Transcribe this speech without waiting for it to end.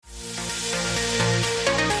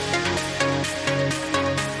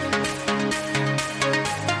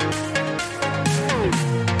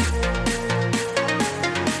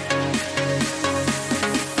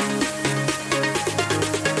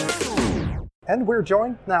And we're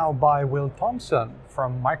joined now by Will Thompson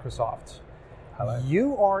from Microsoft. Hello.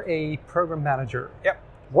 You are a program manager. Yep.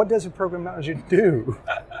 What does a program manager do?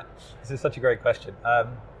 This is such a great question.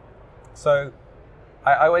 So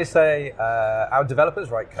I always say our developers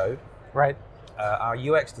write code. Right. Our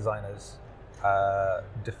UX designers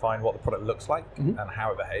define what the product looks like and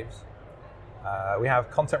how it behaves. We have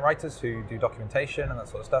content writers who do documentation and that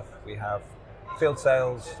sort of stuff. We have field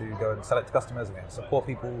sales who go and sell it to customers, and we have support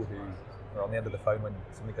people who are on the end of the phone when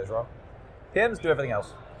something goes wrong. PMs do everything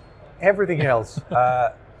else. Everything else.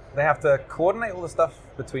 They have to coordinate all the stuff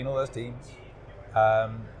between all those teams.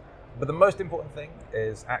 But the most important thing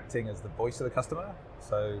is acting as the voice of the customer.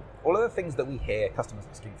 So all of the things that we hear customers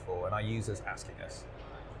asking for and our users asking us,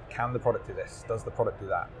 can the product do this? Does the product do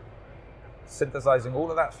that? Synthesizing all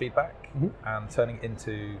of that feedback and turning it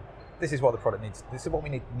into, this is what the product needs. This is what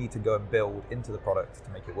we need to go and build into the product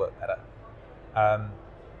to make it work better.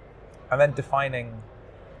 And then defining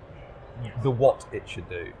the what it should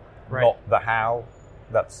do, not the how.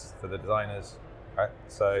 That's for the designers, right?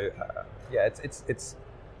 So it's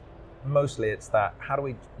mostly it's that, how do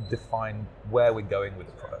we define where we're going with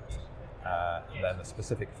the product, and then the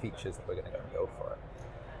specific features that we're going to go and build for it.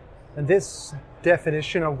 And this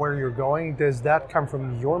definition of where you're going, does that come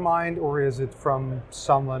from your mind, or is it from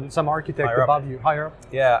some architect Higher above up. you, higher up?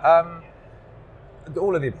 Yeah,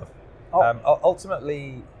 all of the above. Oh.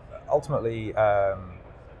 Ultimately,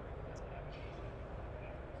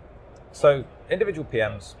 so individual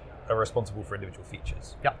PMs are responsible for individual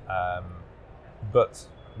features. Yeah. But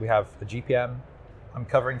we have a GPM. I'm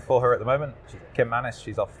covering for her at the moment. Kim Manis.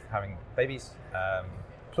 She's off having babies.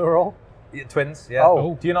 Plural? Yeah, twins. Yeah.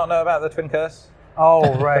 Oh. Do you not know about the twin curse?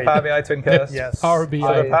 Oh, right. The Power BI twin curse. Yes. Power BI.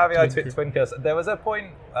 So the Power BI twin twin curse. There was a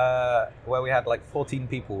point where we had like 14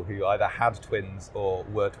 people who either had twins or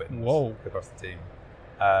were twins across the team.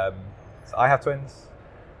 So I have twins.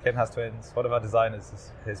 Kim has twins. One of our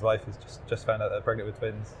designers, his wife has just found out they're pregnant with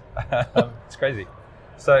twins. It's crazy.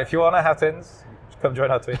 So if you want to have twins, come join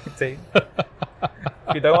our twin team.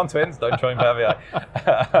 If you don't want twins, don't join Power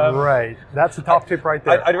BI. Right. That's a top tip right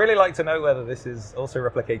there. I'd really like to know whether this is also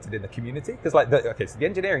replicated in the community, because so the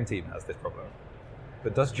engineering team has this problem,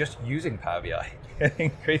 but does just using Power BI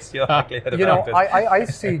increase your likelihood of having twins? I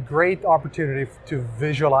see great opportunity to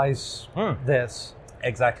visualize this.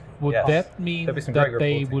 Exactly. Would yes. that mean There'd be some that great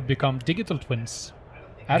they reporting. would become digital twins?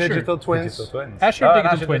 Azure. Digital twins. Digital twins. Azure Oh,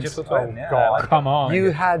 digital Azure twins. digital twin. Oh, Yeah, God. I like Come on. You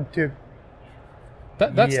had to.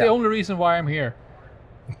 That's Yeah. the only reason why I'm here.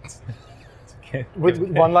 it. With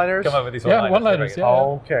one-liners? Come up with these Yeah, one-liners. one-liners, There we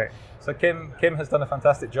go. yeah. Okay. So Kim has done a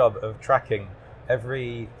fantastic job of tracking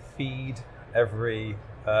every feed, every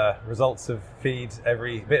results of feed,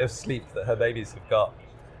 every bit of sleep that her babies have got.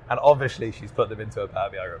 And obviously she's put them into a Power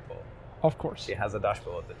BI report. Of course. She has a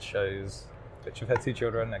dashboard that shows which of her two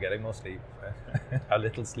children are getting more sleep, how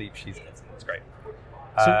little sleep she's getting. It's great.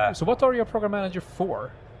 So what are your program manager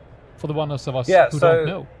for? For the ones of us Yeah, who so- don't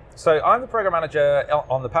know. So I'm the program manager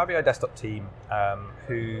on the Power BI desktop team,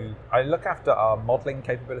 who I look after our modeling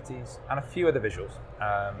capabilities and a few other visuals.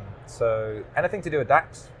 So anything to do with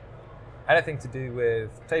DAX, anything to do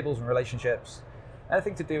with tables and relationships,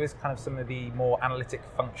 anything to do with kind of some of the more analytic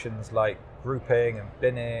functions like grouping and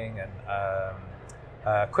binning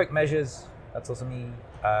and quick measures. That's also me.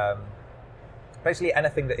 Basically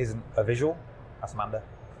anything that isn't a visual, that's Amanda.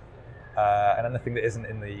 And anything that isn't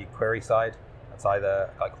in the query side, that's either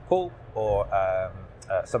a guy called Paul or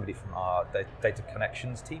somebody from our data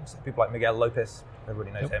connections team. So people like Miguel Lopez,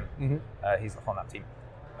 everybody knows him. Mm-hmm. He's on that team.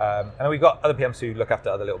 And then we've got other PMs who look after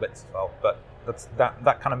other little bits as well. But that's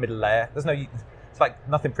that kind of middle layer. It's like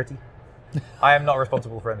nothing pretty. I am not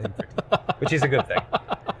responsible for anything pretty, which is a good thing.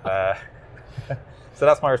 So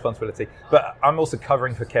that's my responsibility. But I'm also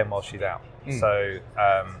covering for Kim while she's out. So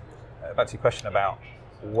back to your question about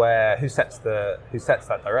who sets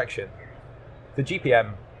that direction. The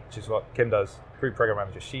GPM, which is what Kim does, Group Program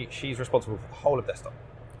Manager, she's responsible for the whole of desktop.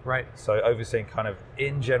 Right. So overseeing kind of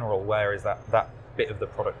in general where is that bit of the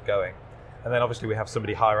product going. And then obviously we have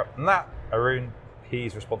somebody higher up than that, Arun,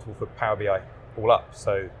 he's responsible for Power BI all up.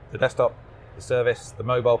 So the desktop, the service, the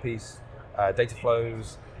mobile piece, data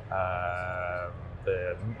flows,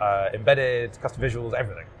 the embedded, custom visuals,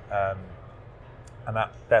 everything. And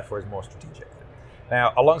that therefore is more strategic.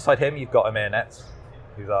 Now, alongside him, you've got Amir Netz,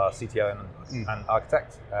 who's our CTO and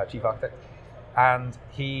architect, chief architect. And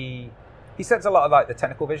he sets a lot of like the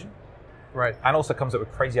technical vision. Right. And also comes up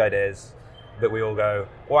with crazy ideas that we all go,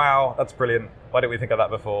 wow, that's brilliant. Why didn't we think of that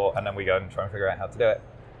before? And then we go and try and figure out how to do it.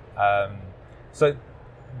 So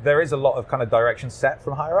there is a lot of kind of direction set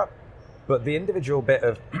from higher up, but the individual bit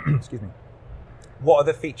of, excuse me, what are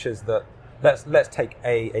the features that let's take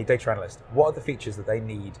a data analyst. What are the features that they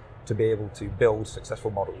need to be able to build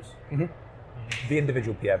successful models? The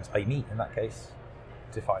individual PMs, i.e. me in that case,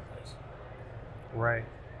 define those. Right.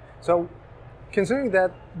 So, considering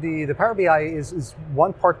that the Power BI is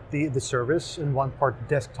one part the service and one part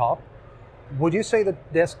desktop, would you say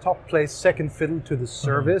that desktop plays second fiddle to the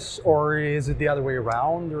service, or is it the other way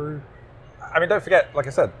around? Or I mean, don't forget, like I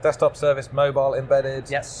said, desktop service, mobile, embedded,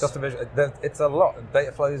 Yes. custom vision. It's a lot.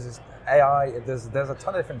 Data flows is AI. There's a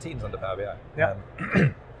ton of different teams under Power BI.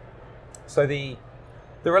 Yeah. So the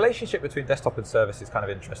relationship between desktop and service is kind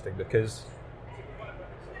of interesting, because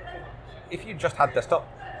if you just had desktop,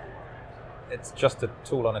 it's just a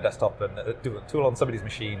tool on a desktop and a tool on somebody's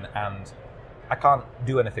machine, and I can't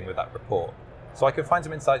do anything with that report. So I can find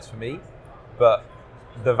some insights for me, but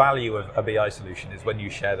the value of a BI solution is when you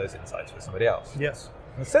share those insights with somebody else. yes,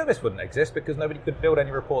 And the service wouldn't exist because nobody could build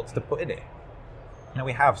any reports to put in it. Now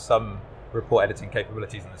we have some report editing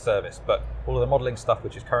capabilities in the service, but all of the modeling stuff,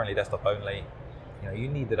 which is currently desktop only, you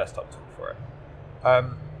need the desktop tool for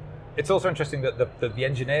it. It's also interesting that the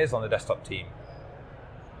engineers on the desktop team,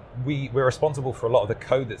 we're responsible for a lot of the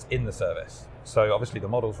code that's in the service. So obviously the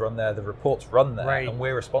models run there, the reports run there, Right. and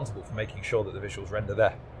we're responsible for making sure that the visuals render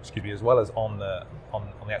there, as well as on the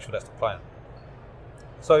actual desktop client.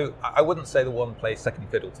 So I wouldn't say the one plays second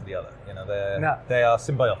fiddle to the other. No. They are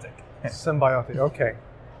symbiotic. symbiotic. Okay,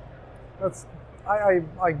 that's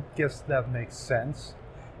I guess that makes sense.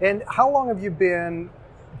 And how long have you been,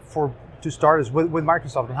 to start is with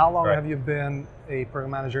Microsoft, and how long Right. have you been a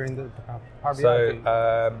program manager in the Power BI So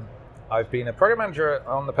team? I've been a program manager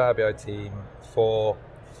on the Power BI team for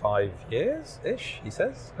 5 years-ish, he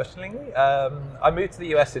says, questioningly. I moved to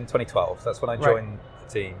the US in 2012, so that's when I joined the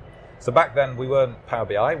team. So back then we weren't Power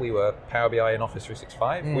BI, we were Power BI in Office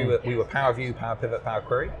 365. We were Power View, Power Pivot, Power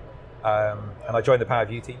Query. And I joined the Power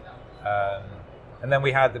View team. And then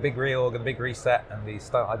we had the big reorg and the big reset, and we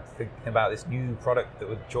started thinking about this new product that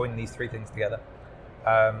would join these three things together.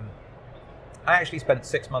 I actually spent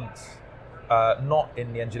 6 months, not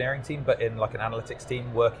in the engineering team, but in like an analytics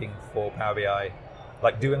team working for Power BI,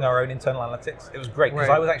 like doing our own internal analytics. It was great because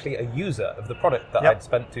Right. I was actually a user of the product that Yep. I'd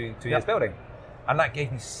spent two years building. And that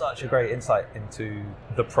gave me such a great insight into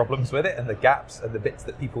the problems with it and the gaps and the bits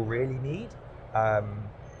that people really need.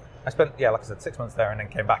 I spent, like I said, 6 months there and then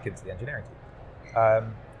came back into the engineering team.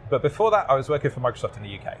 But before that, I was working for Microsoft in the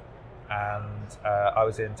UK, and I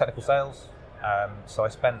was in technical sales. So I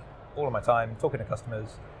spent all of my time talking to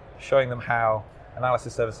customers, showing them how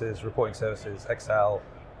analysis services, reporting services, Excel,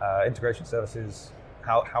 integration services,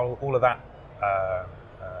 how all of that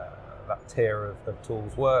tier of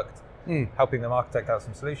tools worked, helping them architect out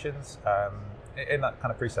some solutions in that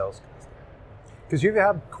kind of pre-sales. Because you've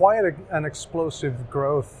had quite an explosive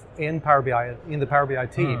growth in Power BI, in the Power BI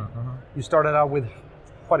team. You started out with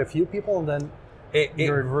quite a few people, and then It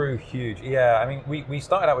grew huge. Yeah, I mean, we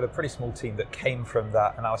started out with a pretty small team that came from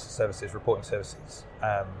that analysis services, reporting services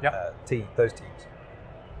those teams.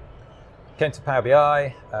 Came to Power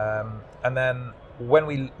BI, and then when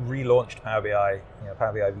we relaunched Power BI,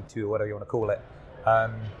 Power BI V2 or whatever you want to call it,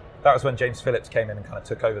 that was when James Phillips came in and kind of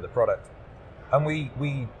took over the product. And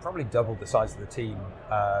we probably doubled the size of the team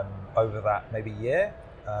over that maybe year.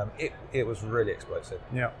 It was really explosive.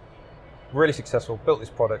 Yeah. Really successful, built this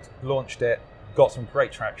product, launched it, got some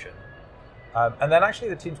great traction. And then actually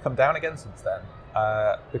the team's come down again since then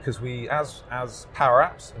because we, as Power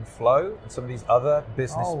Apps and Flow and some of these other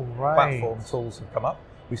business platform tools have come up,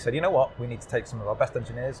 we said, you know what, we need to take some of our best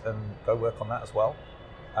engineers and go work on that as well.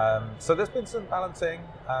 So there's been some balancing,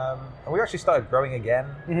 and we actually started growing again.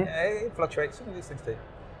 It fluctuates, some of these things do.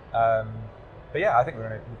 But yeah, I think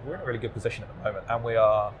we're in a really good position at the moment, and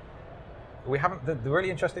we haven't. The really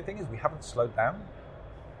interesting thing is we haven't slowed down.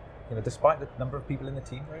 Despite the number of people in the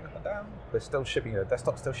team going up and down, we're still shipping.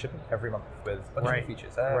 Desktop's still shipping every month with a bunch of new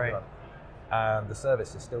features every month, and the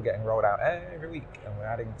service is still getting rolled out every week, and we're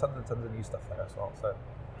adding tons and tons of new stuff there as well. So,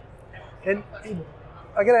 and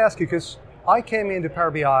I got to ask you, because I came into Power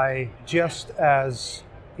BI just as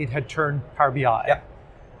it had turned Power BI. Yeah.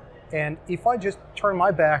 And if I just turn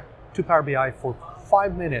my back to Power BI for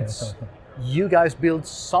 5 minutes, you guys build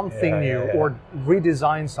something new or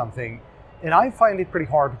redesign something. And I find it pretty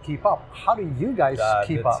hard to keep up. How do you guys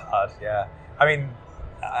keep up? It's hard, yeah. I mean,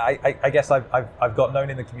 I guess I've got known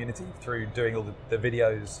in the community through doing all the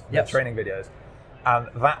videos, the training videos. And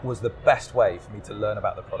that was the best way for me to learn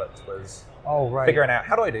about the product, was figuring out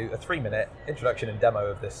how do I do a 3-minute introduction and demo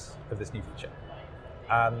of this new feature,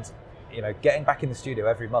 and getting back in the studio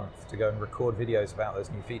every month to go and record videos about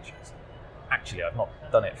those new features. Actually, I've not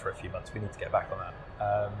done it for a few months. We need to get back on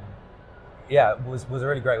that. yeah, was a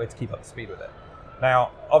really great way to keep up to speed with it.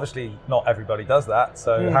 Now, obviously, not everybody does that,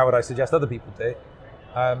 so how would I suggest other people do?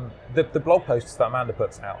 The blog posts that Amanda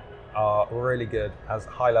puts out are really good as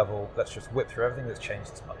high level. Let's just whip through everything that's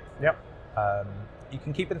changed this month. Yep. You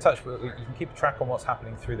can keep in touch with, you can keep track on what's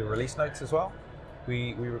happening through the release notes as well.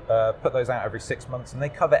 We put those out every 6 months, and they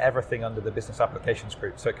cover everything under the business applications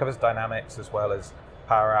group. So it covers Dynamics as well as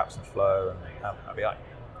Power Apps and Flow and Power BI.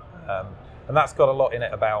 And that's got a lot in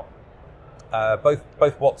it about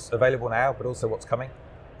both what's available now, but also what's coming.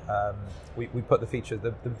 We put the features,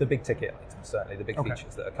 the big ticket items, certainly the big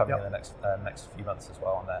features that are coming in the next few months as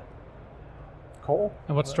well on there. Cool.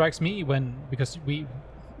 And what strikes me because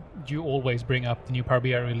you always bring up the new Power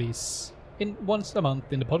BI release once a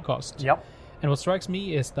month in the podcast. Yep. And what strikes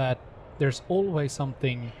me is that there's always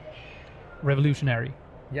something revolutionary.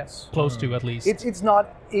 Yes. Close to, at least. It's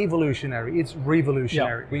not evolutionary, it's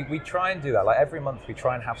revolutionary. Yeah. We try and do that. Like every month we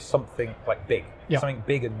try and have something like big, something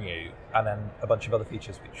big and new, and then a bunch of other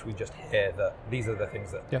features which we just hear that these are the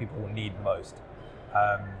things that people will need most.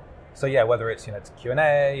 So yeah, whether it's it's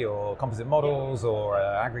Q&A or composite models or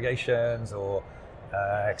aggregations or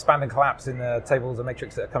expand and collapse in the tables and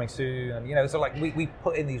matrix that are coming soon, and so like we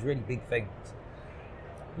put in these really big things.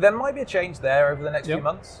 There might be a change there over the next few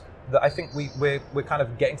months. That I think we're kind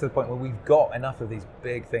of getting to the point where we've got enough of these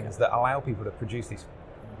big things that allow people to produce these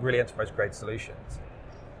really enterprise-grade solutions.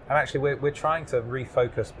 And actually, we're trying to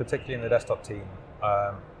refocus, particularly in the desktop team,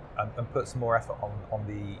 and put some more effort on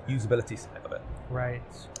the usability side of it. Right.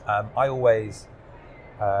 I always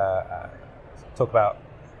talk about,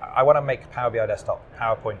 I want to make Power BI Desktop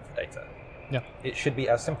PowerPoint for data. Yeah. It should be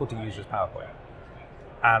as simple to use as PowerPoint.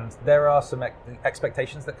 And there are some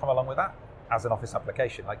expectations that come along with that. As an Office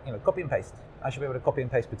application, like copy and paste. I should be able to copy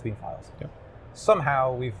and paste between files. Yeah.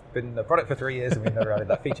 Somehow we've been a product for 3 years and we've never added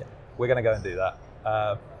that feature. We're going to go and do that.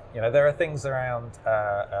 There are things around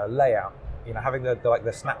layout. Having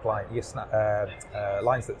the snap line,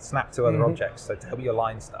 lines that snap to other objects. So to help your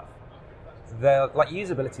line stuff. They're like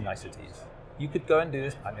usability niceties. You could go and do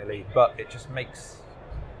this manually, but it just makes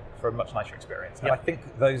for a much nicer experience. And I think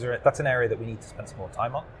that's an area that we need to spend some more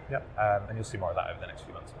time on. Yep. And you'll see more of that over the next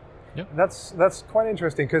few months. Yep. That's quite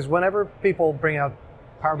interesting because whenever people bring out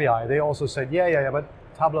Power BI, they also said, yeah, but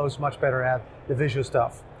Tableau is much better at the visual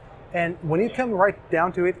stuff. And when you come right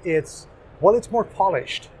down to it, it's more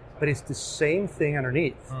polished, but it's the same thing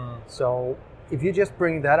underneath. So if you just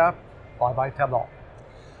bring that up, bye Tableau.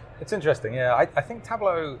 It's interesting, yeah. I think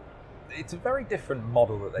Tableau, it's a very different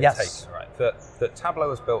model that they've taken, right? That Tableau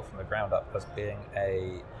was built from the ground up as being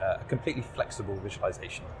a completely flexible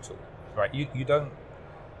visualization tool, right? You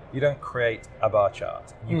don't create a bar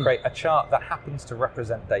chart. You create a chart that happens to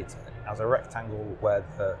represent data as a rectangle where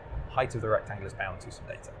the height of the rectangle is bound to some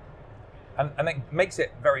data. And it makes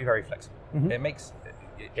it very, very flexible.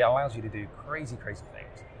 It allows you to do crazy, crazy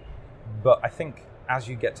things. But I think as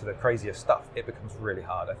you get to the crazier stuff, it becomes really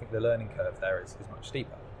hard. I think the learning curve there is much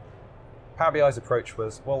steeper. Power BI's approach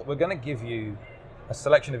was, well, we're going to give you a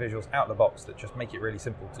selection of visuals out of the box that just make it really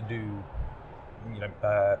simple to do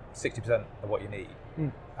 60% of what you need.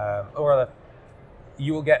 Or rather,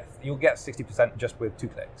 you'll get 60% just with 2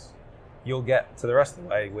 clicks. You'll get to the rest of the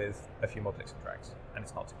way with a few more clicks and drags, and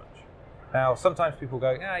it's not too much. Now, sometimes people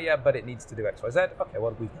go, yeah, but it needs to do X, Y, Z. Okay,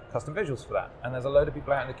 well, we've got custom visuals for that, and there's a load of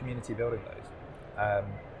people out in the community building those.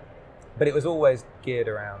 But it was always geared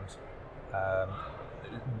around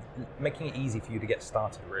making it easy for you to get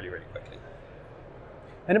started really, really quickly.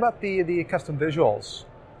 And about the custom visuals,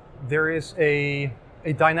 there is a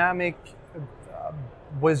dynamic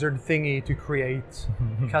wizard thingy to create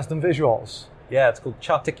custom visuals. Yeah, it's called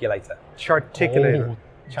Charticulator. Charticulator.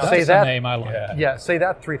 That's Say a that. name I like. Yeah, say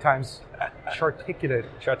that 3 times. Charticulator.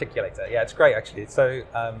 Charticulator. Yeah, it's great actually. So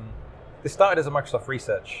this started as a Microsoft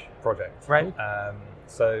research project. Right.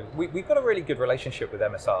 So we've got a really good relationship with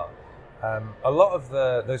MSR. A lot of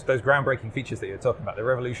those groundbreaking features that you're talking about, the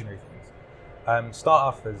revolutionary things, start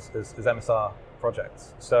off as MSR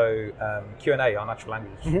projects. So Q&A, our natural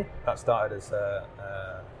language, that started as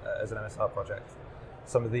an MSR project.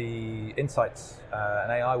 Some of the insights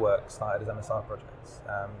and AI work started as MSR projects.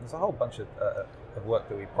 There's a whole bunch of work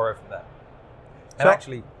that we borrow from them. And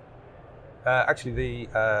actually, the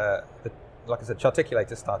like I said,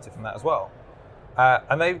 Charticulator started from that as well.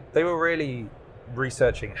 And they were really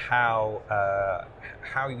researching how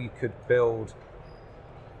you could build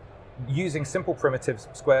using simple primitives,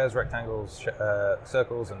 squares, rectangles,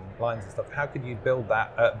 circles, and lines and stuff. How could you build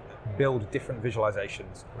build different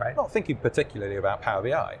visualizations? Right. Not thinking particularly about Power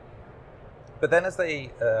BI, but then as they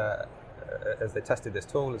tested this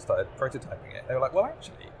tool and started prototyping it, they were like, well,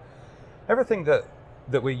 actually, everything that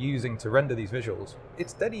that we're using to render these visuals,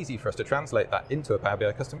 it's dead easy for us to translate that into a Power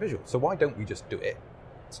BI custom visual. So why don't we just do it?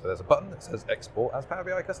 So there's a button that says export as Power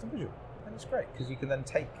BI custom visual. And it's great because you can then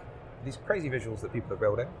take these crazy visuals that people are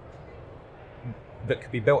building that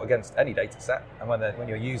could be built against any data set. And when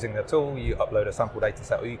you're using the tool, you upload a sample data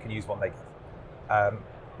set, or you can use one they give.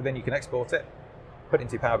 But then you can export it, put it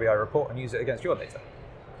into your Power BI report and use it against your data.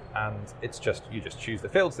 And you just choose the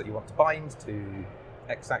fields that you want to bind to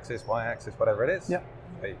x-axis, y-axis, whatever it is. Yeah.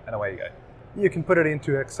 And away you go. You can put it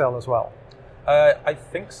into Excel as well. I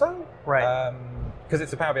think so. Right. Because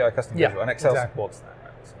it's a Power BI custom Yeah, visual, and Excel exactly. supports that.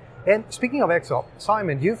 And speaking of Excel,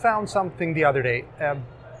 Simon, you found something the other day.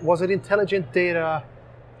 Was it intelligent data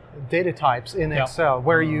types in Yeah. Excel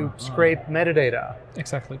where you scrape metadata?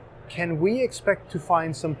 Exactly. Can we expect to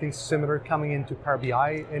find something similar coming into Power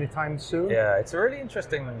BI anytime soon? Yeah, it's a really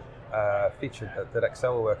interesting feature that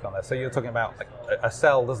Excel will work on there. So you're talking about like a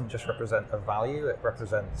cell doesn't just represent a value; it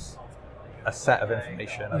represents a set of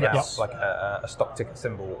information about Yes. like a stock ticker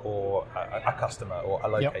symbol or a customer or a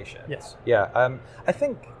location. Yes. Yeah. I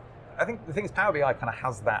think the thing is Power BI kind of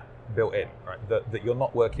has that built in, right? That you're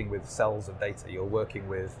not working with cells of data; you're working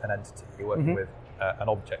with an entity. You're working with an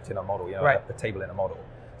object in a model. You know, Right. a table in a model.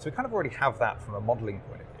 So we kind of already have that from a modeling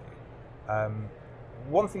point of view.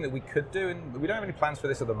 One thing that we could do, and we don't have any plans for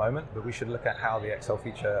this at the moment, but we should look at how the Excel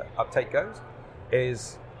feature uptake goes,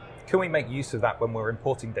 is can we make use of that when we're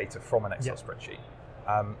importing data from an Excel spreadsheet?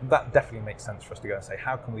 That definitely makes sense for us to go and say,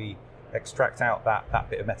 how can we extract out that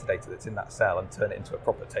bit of metadata that's in that cell and turn it into a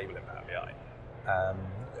proper table in Power BI?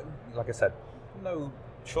 Like I said, no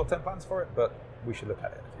short-term plans for it, but we should look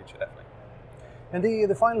at it in the future, definitely. And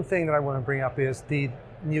the final thing that I want to bring up is the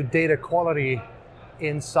new data quality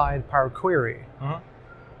inside Power Query.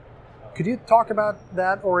 Could you talk about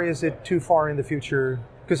that, or is it too far in the future?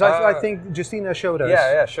 Because I think Justina showed us.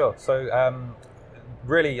 Yeah, sure. So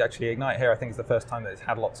really, actually, Ignite here, I think is the first time that it's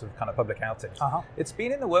had lots of kind of public outings. It's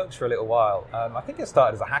been in the works for a little while. I think it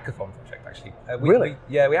started as a hackathon project, actually. Really?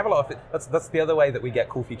 We have a lot of it. That's the other way that we get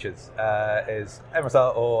cool features is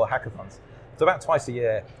MSR or hackathons. So about twice a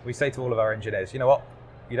year, we say to all of our engineers, you know what?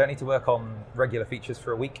 You don't need to work on regular features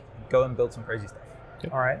for a week. Go and build some crazy stuff.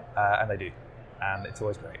 All right. And they do. And it's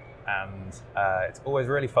always great. And it's always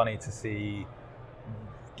really funny to see,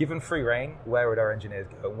 given free reign, where would our engineers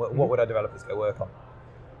go? And what would our developers go work on?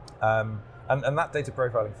 And that data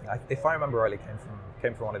profiling thing, if I remember rightly,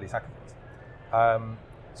 came from one of these hackathons.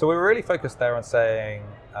 So we were really focused there on saying,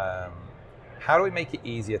 how do we make it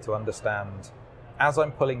easier to understand, as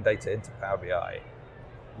I'm pulling data into Power BI,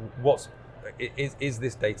 is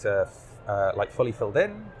this data like fully filled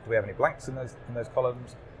in? Do we have any blanks in those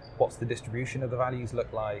columns? What's the distribution of the values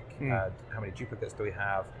look like? How many duplicates do we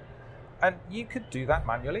have? And you could do that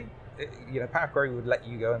manually. Power Query would let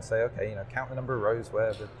you go and say, okay, count the number of rows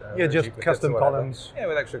where the just duplicates custom or whatever. columns. Yeah,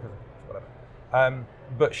 with extra custom whatever.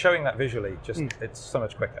 But showing that visually, it's so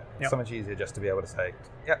much quicker. It's so much easier just to be able to say,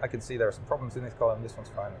 yeah, I can see there are some problems in this column. This one's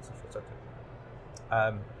fine, etc.,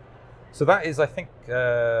 etc. So that is, I think,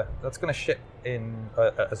 that's going to ship in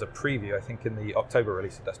as a preview, I think, in the October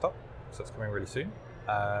release of desktop. So it's coming really soon.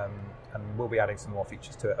 And we'll be adding some more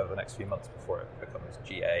features to it over the next few months before it becomes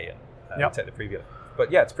GA and take the preview.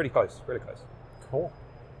 But yeah, it's pretty close, really close. Cool.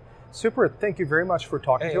 Super. Thank you very much for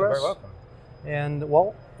talking to You're us. very welcome. And,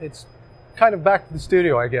 well, it's kind of back to the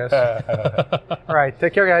studio, I guess. All right.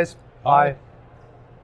 Take care, guys. Bye.